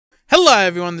Hello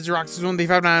everyone, this is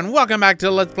Roxas1359. Welcome back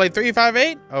to Let's Play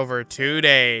 358 over 2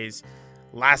 days.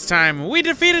 Last time we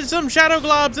defeated some Shadow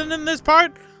Globs, and in this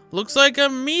part, looks like a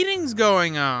meeting's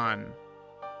going on.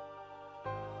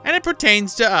 And it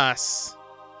pertains to us.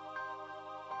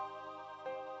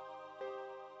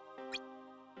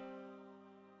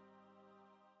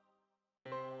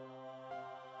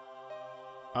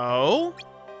 Oh?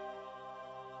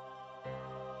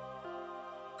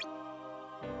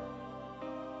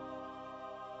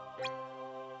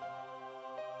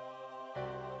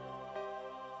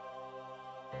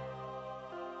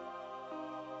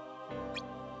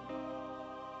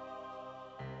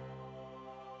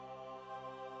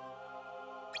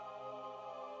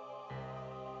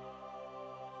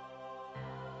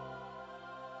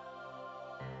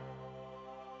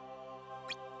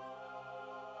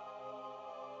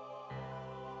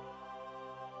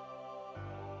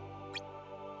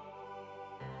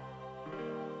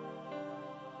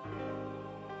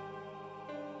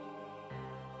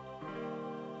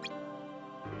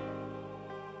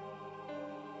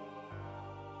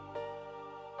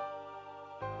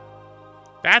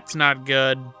 That's not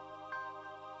good.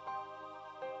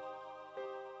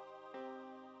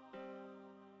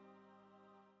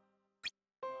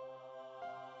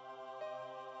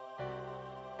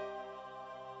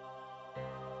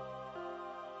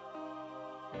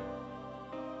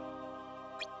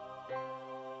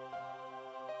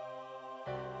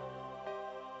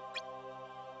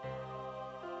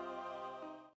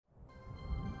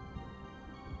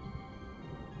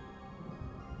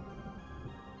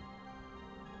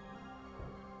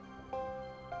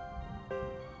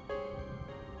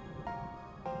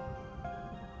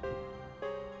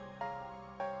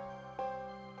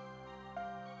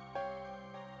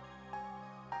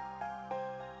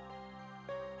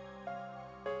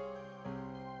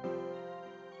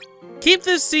 Keep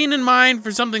this scene in mind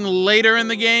for something later in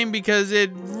the game, because it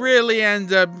really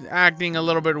ends up acting a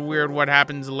little bit weird what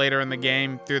happens later in the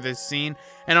game through this scene,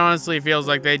 and honestly it feels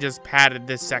like they just padded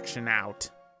this section out.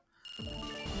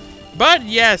 But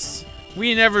yes,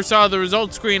 we never saw the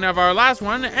result screen of our last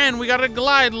one, and we got a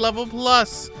glide level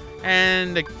plus,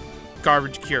 and a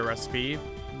garbage cure recipe,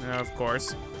 of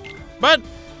course. But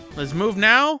let's move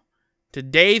now to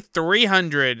day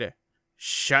 300,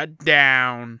 shut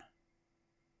down.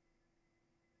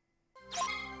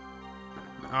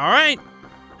 Alright,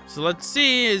 so let's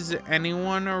see, is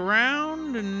anyone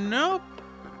around? Nope.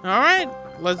 Alright,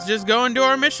 let's just go and do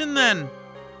our mission then.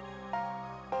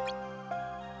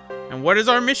 And what is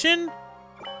our mission?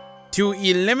 To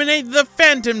eliminate the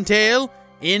Phantom Tail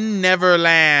in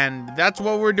Neverland. That's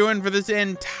what we're doing for this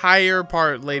entire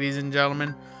part, ladies and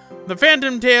gentlemen. The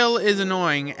Phantom Tail is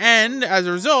annoying, and as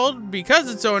a result, because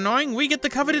it's so annoying, we get the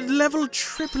coveted level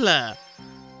tripler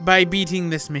by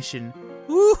beating this mission.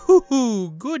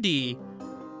 Woohoo, goody.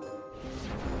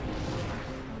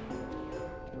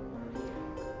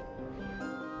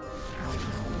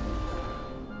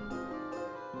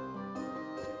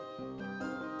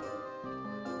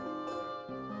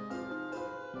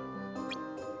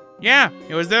 Yeah,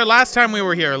 it was there last time we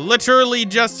were here, literally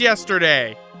just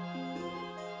yesterday.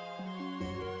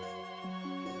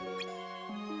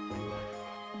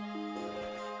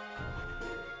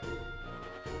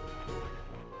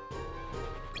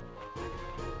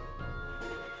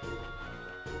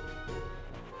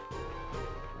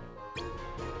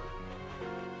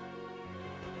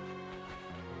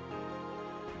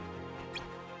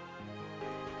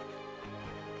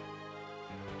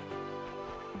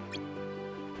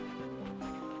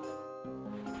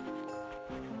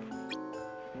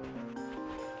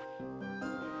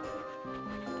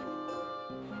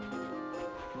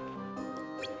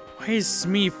 Why is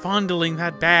Smee fondling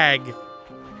that bag?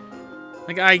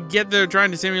 Like, I get they're trying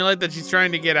to simulate that she's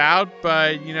trying to get out,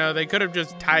 but, you know, they could have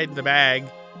just tied the bag.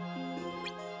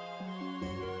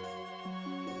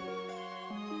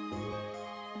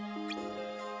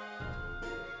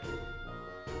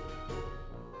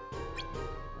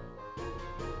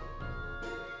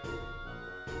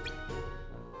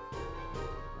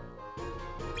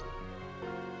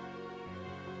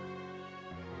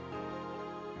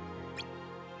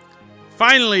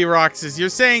 Finally, Roxas, you're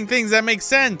saying things that make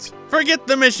sense. Forget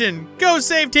the mission. Go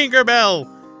save Tinkerbell.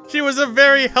 She was a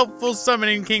very helpful summon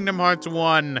in Kingdom Hearts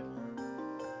 1.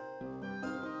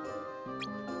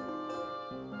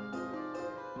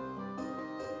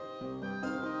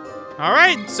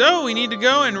 Alright, so we need to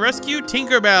go and rescue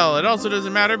Tinkerbell. It also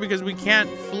doesn't matter because we can't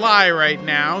fly right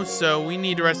now, so we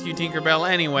need to rescue Tinkerbell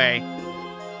anyway.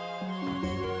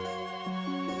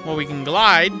 Well, we can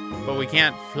glide, but we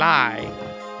can't fly.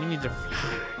 We need to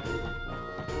fly.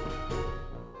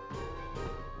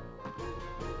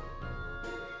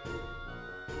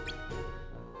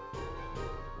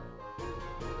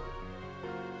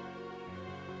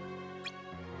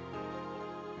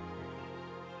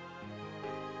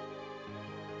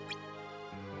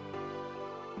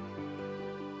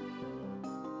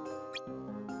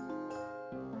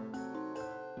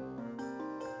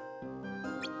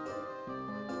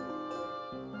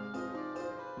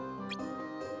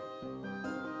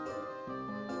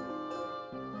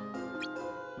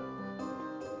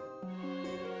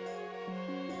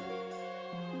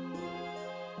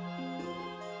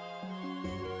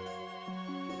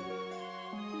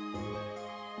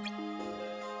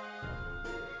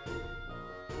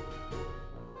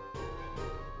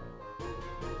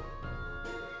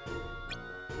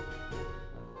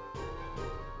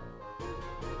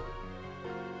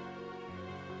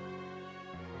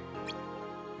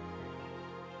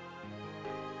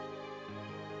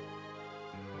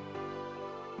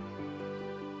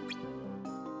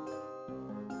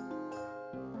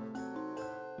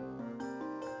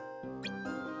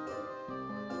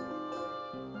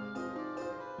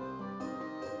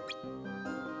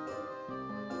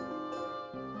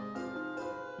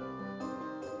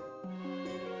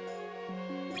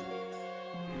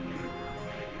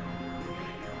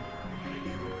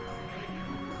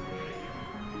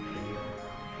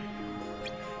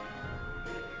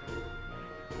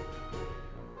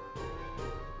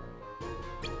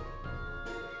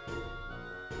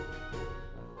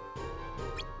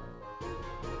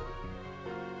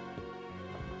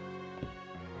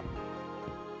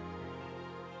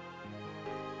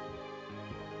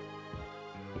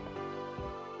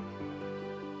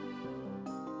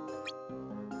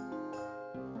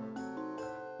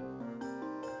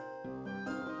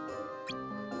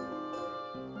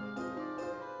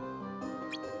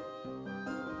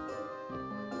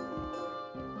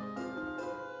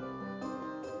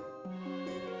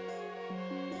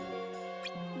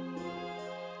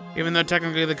 Even though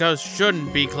technically the coast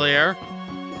shouldn't be clear.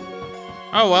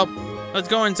 Oh well, let's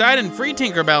go inside and free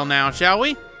Tinkerbell now, shall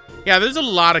we? Yeah, there's a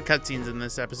lot of cutscenes in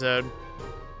this episode.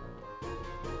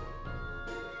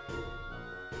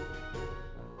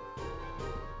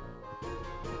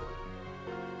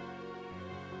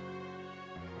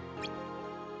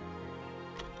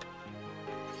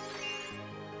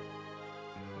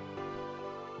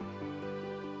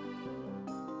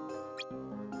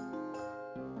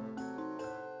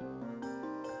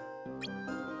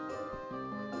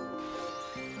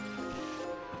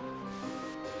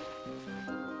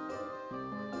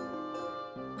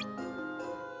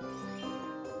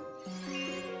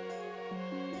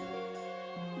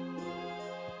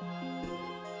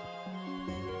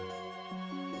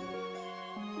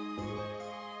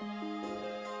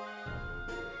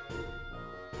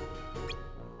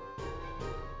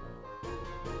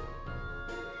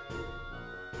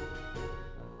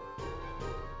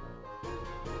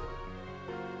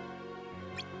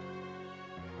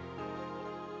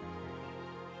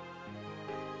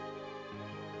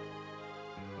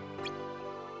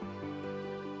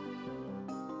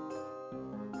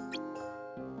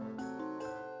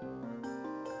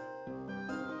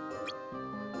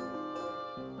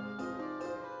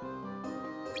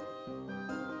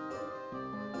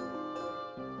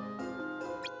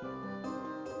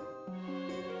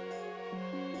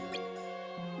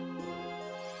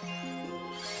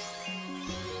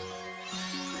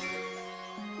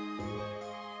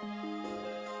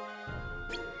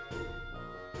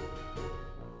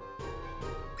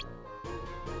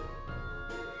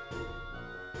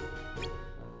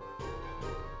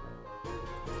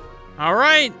 All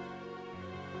right,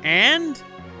 and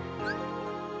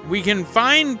we can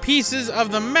find pieces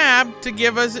of the map to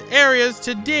give us areas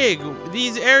to dig.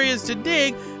 These areas to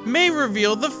dig may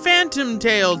reveal the Phantom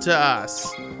Tail to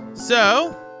us.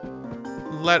 So,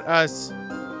 let us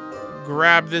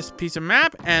grab this piece of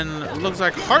map, and it looks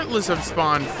like Heartless have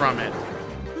spawned from it.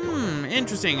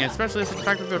 Interesting, especially the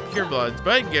fact that they're purebloods,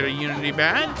 but get a Unity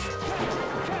badge.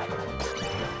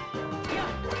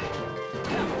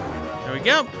 There we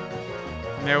go.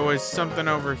 There was something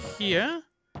over here,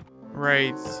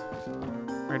 right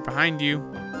behind you.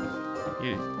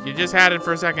 You just had it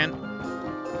for a second.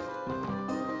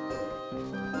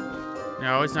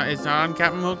 No, it's not. It's not on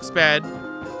Captain Hook's bed.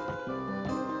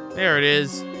 There it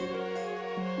is.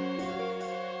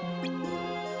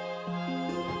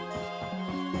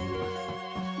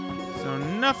 So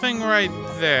nothing right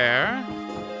there.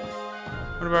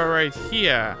 What about right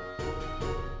here?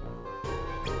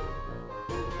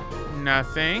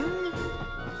 Nothing.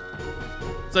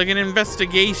 It's like an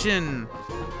investigation.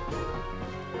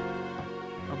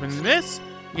 Open this.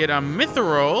 Get a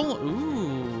mithril.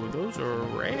 Ooh, those are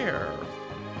rare.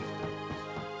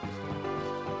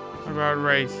 What about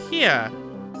right here?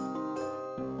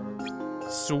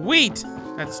 Sweet.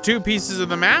 That's 2 pieces of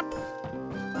the map.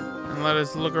 And let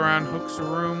us look around Hook's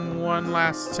room one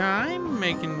last time,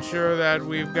 making sure that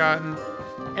we've gotten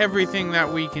everything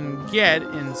that we can get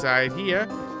inside here.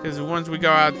 Because once we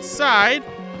go outside,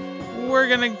 we're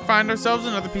gonna find ourselves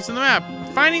another piece on the map.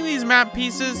 Finding these map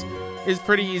pieces is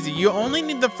pretty easy. You only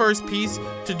need the first piece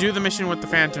to do the mission with the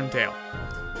Phantom Tail.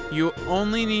 You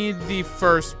only need the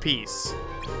first piece.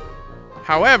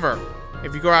 However,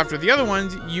 if you go after the other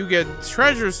ones, you get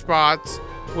treasure spots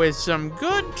with some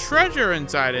good treasure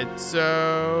inside it.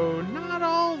 So, not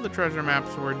all the treasure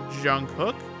maps were junk,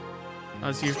 Hook.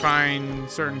 Unless you find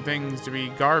certain things to be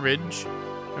garbage.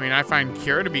 I mean, I find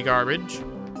Cure to be garbage.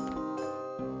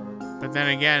 But then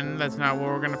again, that's not what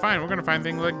we're going to find. We're going to find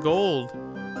things like gold.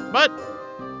 But,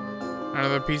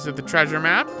 another piece of the treasure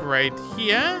map right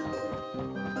here.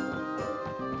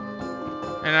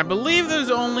 And I believe there's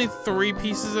only 3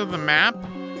 pieces of the map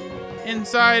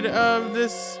inside of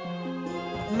this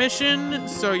mission.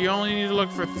 So you only need to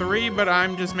look for 3, but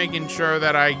I'm just making sure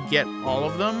that I get all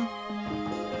of them.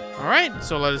 Alright,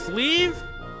 so let us leave.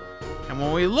 And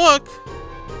when we look,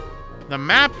 the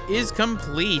map is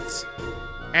complete.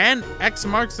 And X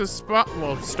marks the spot.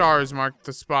 Well, stars mark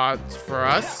the spots for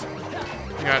us.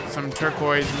 We got some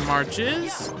turquoise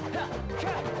marches.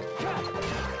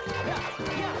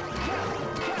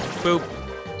 Boop.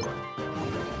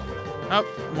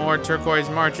 Oh, more turquoise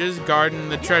marches guarding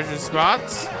the treasure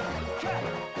spots.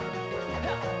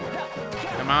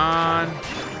 Come on.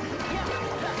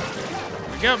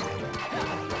 There we go.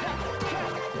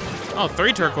 Oh,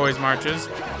 3 turquoise marches.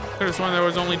 Could have sworn there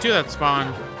was only 2 that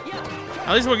spawned.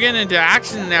 At least we're getting into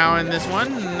action now in this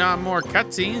one. Not more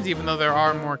cutscenes, even though there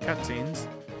are more cutscenes.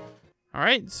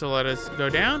 Alright, so let us go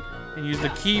down and use the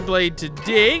Keyblade to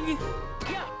dig.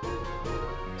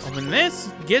 Open this.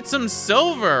 Get some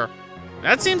silver.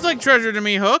 That seems like treasure to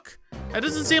me, Hook. That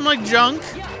doesn't seem like junk.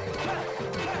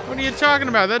 What are you talking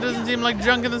about? That doesn't seem like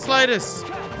junk in the slightest.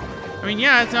 I mean,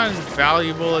 yeah, it's not as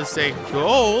valuable as, say,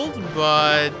 gold,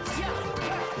 but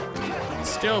it's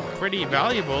still pretty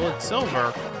valuable. It's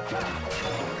silver.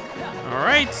 All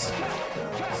right.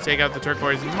 Let's take out the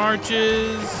turquoise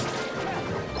marches.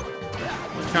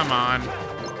 Come on.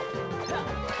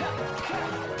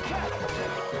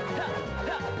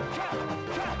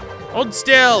 Hold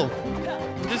still.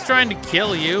 I'm just trying to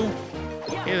kill you.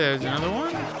 Okay, there's another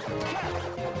one.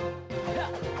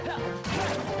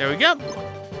 There we go.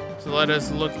 So let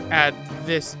us look at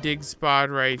this dig spot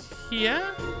right here.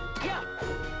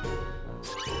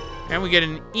 And we get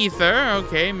an ether.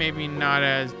 Okay, maybe not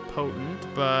as potent,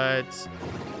 but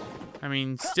I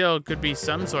mean, still could be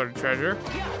some sort of treasure.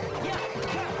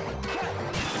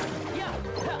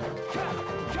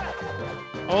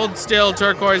 Hold still,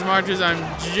 turquoise marches. I'm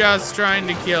just trying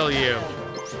to kill you.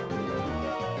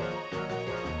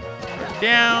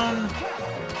 Down.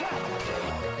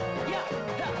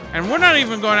 And we're not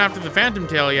even going after the phantom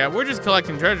tail yet. We're just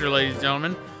collecting treasure, ladies and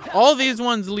gentlemen. All these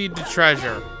ones lead to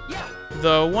treasure.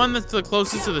 The one that's the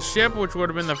closest to the ship, which would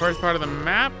have been the first part of the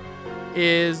map,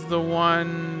 is the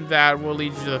one that will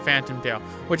lead you to the phantom tail.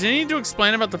 Which I need to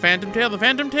explain about the phantom tail. The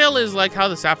phantom tail is like how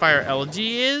the sapphire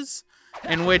elegy is,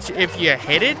 in which if you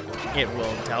hit it, it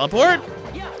will teleport.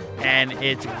 And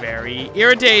it's very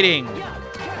irritating.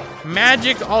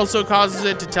 Magic also causes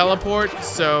it to teleport,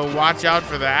 so watch out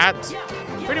for that.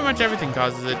 Pretty much everything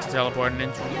causes it to teleport, and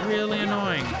it's really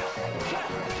annoying.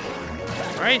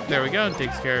 Alright, there we go.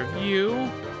 Takes care of you.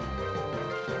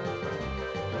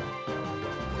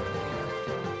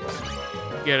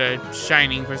 Get a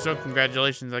shining crystal.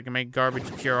 Congratulations, I can make garbage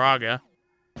Curaga.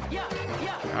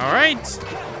 Alright.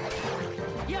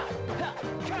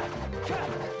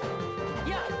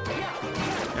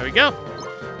 There we go.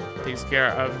 Takes care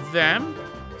of them.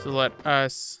 So let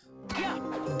us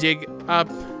dig up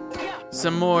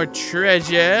some more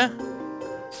treasure.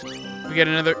 We get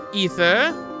another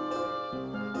ether.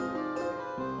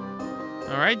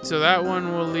 Alright, so that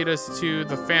one will lead us to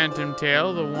the phantom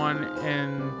tail, the one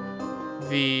in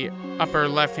the upper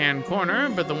left-hand corner,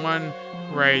 but the one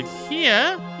right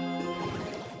here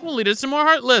will lead us to more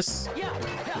heartless.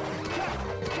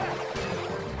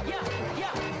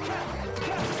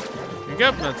 There you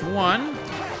go, that's one.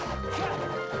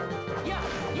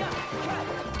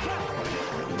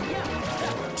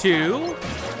 Two,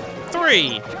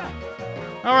 three.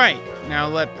 All right, now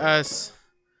let us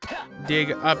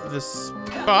dig up the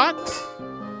spot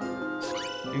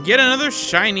and get another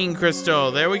shining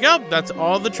crystal. There we go. That's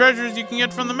all the treasures you can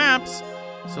get from the maps.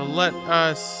 So let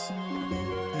us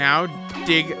now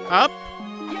dig up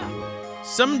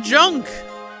some junk.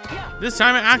 This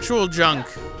time actual junk.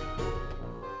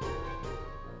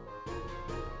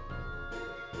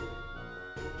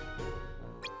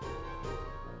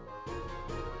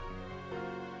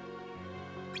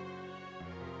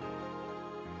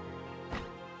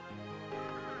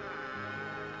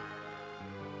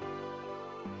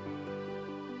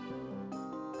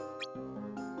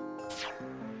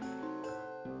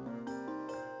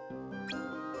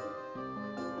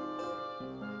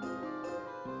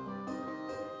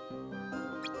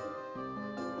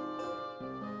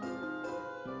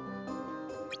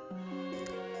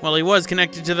 Well, he was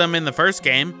connected to them in the first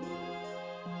game.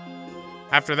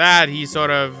 After that, he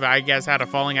sort of, I guess, had a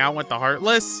falling out with the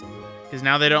Heartless, because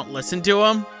now they don't listen to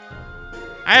him.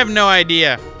 I have no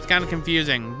idea. It's kind of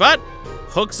confusing. But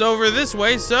Hook's over this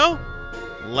way, so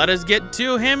let us get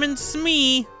to him and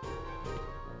Smee.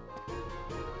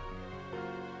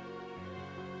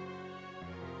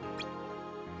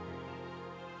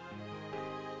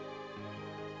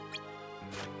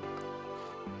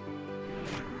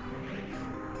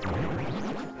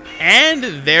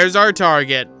 And there's our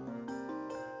target.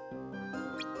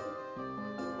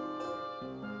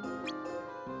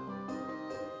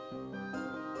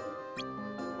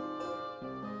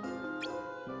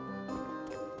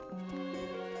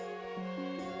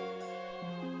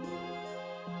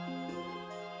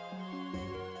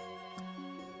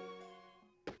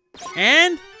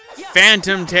 And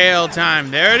phantom tail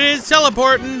time. There it is,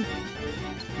 teleporting.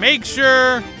 Make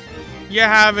sure you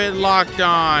have it locked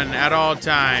on at all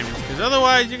times, because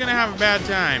otherwise you're gonna have a bad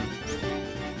time.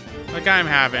 Like I'm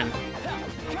having.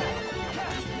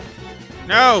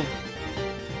 No!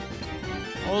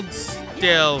 Hold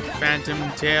still, phantom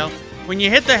tail. When you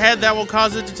hit the head, that will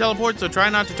cause it to teleport, so try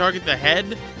not to target the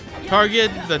head.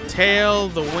 Target the tail,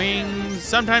 the wings.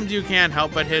 Sometimes you can't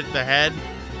help but hit the head.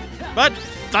 But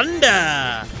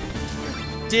thunder!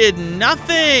 did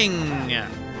nothing.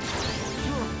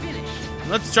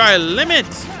 Let's try limit.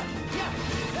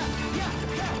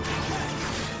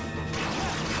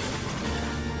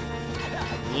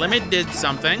 Limit did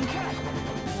something.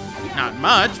 Not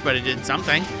much, but it did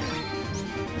something.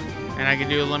 And I can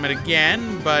do a limit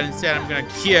again, but instead I'm gonna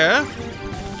cure.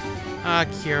 Ah,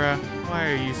 Kira, why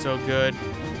are you so good?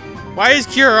 Why is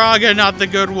Kiraga not the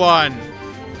good one?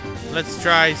 Let's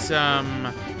try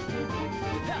some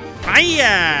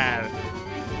fire.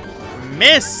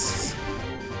 Miss.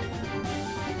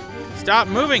 Stop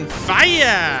moving.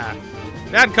 Fire.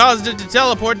 That caused it to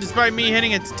teleport despite me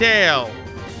hitting its tail.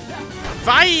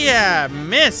 Fire.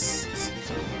 Missed.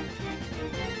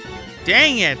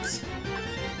 Dang it.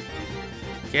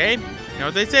 Okay, you know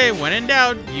what they say, when in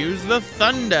doubt, use the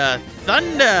thunder.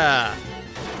 Thunder!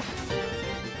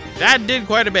 That did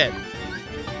quite a bit.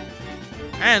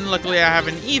 And luckily I have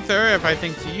an ether if I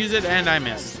think to use it, and I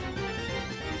missed.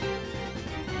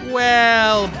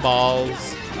 Well,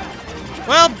 balls.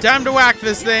 Well, time to whack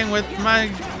this thing with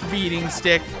my beating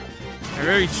stick. A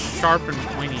very sharp and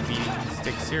pointy beating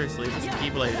stick, seriously, it's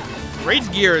keyblade.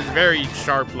 Rage Gear is very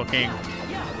sharp looking.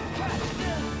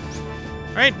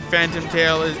 Right, Phantom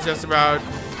Tail is just about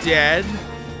dead.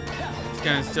 It's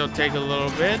gonna still take a little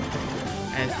bit,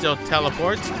 and it still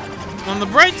teleports. On the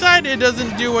bright side, it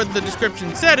doesn't do what the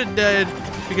description said it did,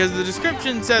 because the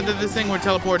description said that this thing would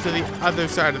teleport to the other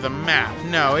side of the map.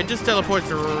 No, it just teleports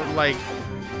to, like,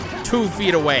 2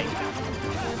 feet away.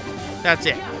 That's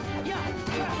it.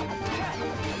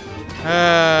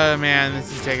 Man,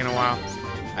 this is taking a while.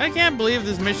 I can't believe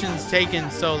this mission's taken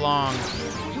so long.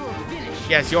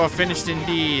 Yes, you're finished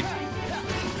indeed.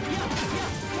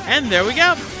 And there we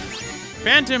go.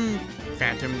 Phantom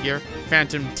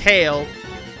Tail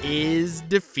is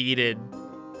defeated.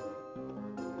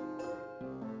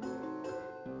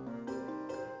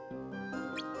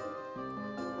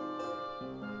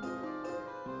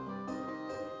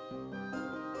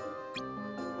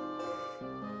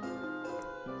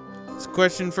 It's a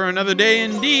question for another day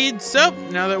indeed. So,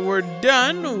 now that we're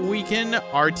done, we can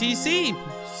RTC.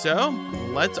 So,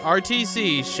 let's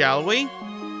RTC, shall we?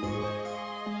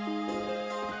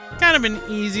 Kind of an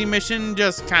easy mission,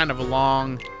 just kind of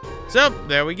long. So,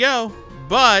 there we go.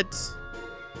 But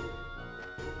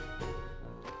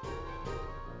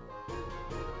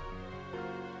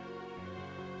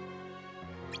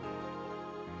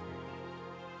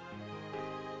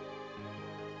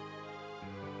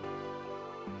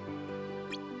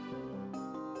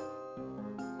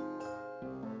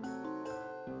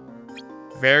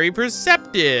very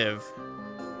perceptive.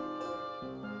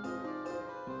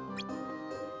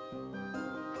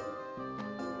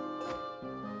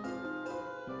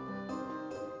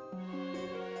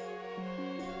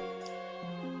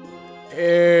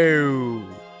 Ew.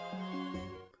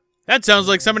 That sounds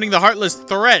like summoning the heartless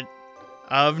threat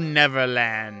of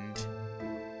Neverland.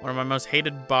 One of my most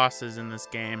hated bosses in this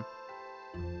game.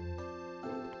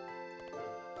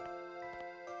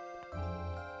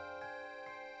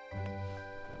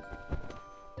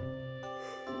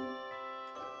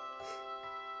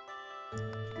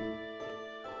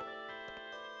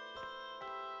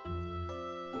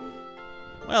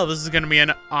 Well, this is gonna be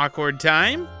an awkward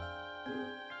time.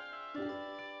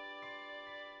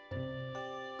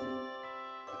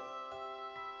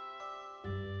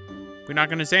 We're not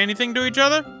gonna say anything to each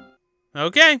other?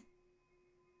 Okay.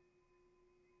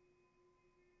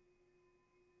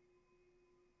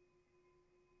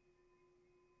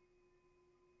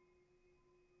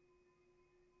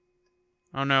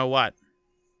 Oh no, what?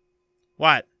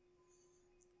 What?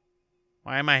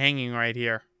 Why am I hanging right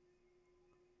here?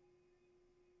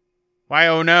 Why,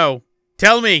 oh no.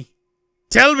 Tell me!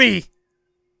 Tell me!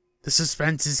 The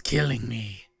suspense is killing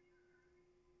me.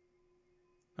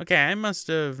 Okay, I must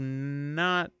have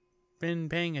not been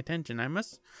paying attention.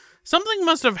 Something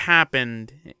must have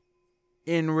happened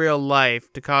in real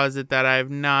life to cause it that I've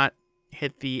not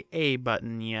hit the A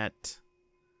button yet.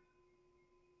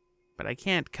 But I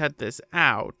can't cut this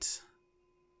out.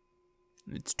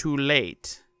 It's too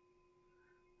late.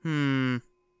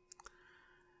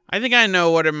 I think I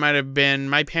know what it might have been.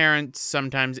 My parents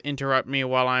sometimes interrupt me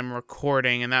while I'm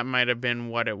recording, and that might have been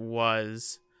what it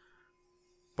was.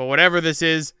 But whatever this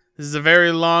is a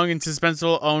very long and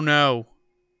suspenseful oh no.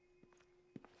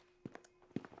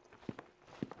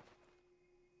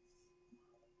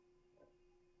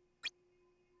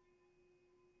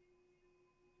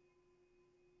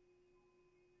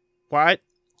 What?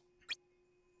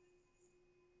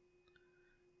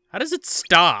 How does it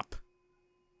stop?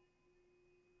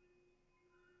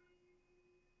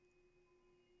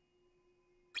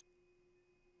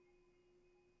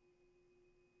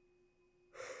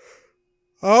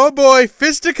 Oh boy,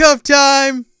 fisticuff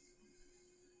time!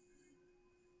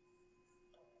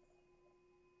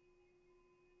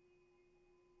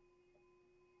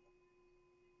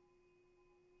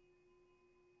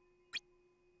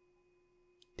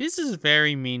 This is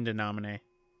very mean to nominate.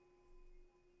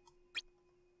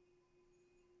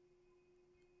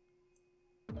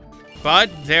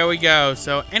 But there we go.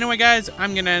 So anyway, guys,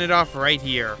 I'm going to end it off right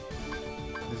here.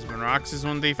 This has been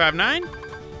Roxas1359.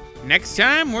 Next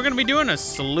time, we're going to be doing a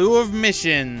slew of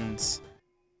missions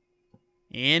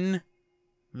in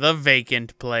the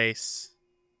vacant place.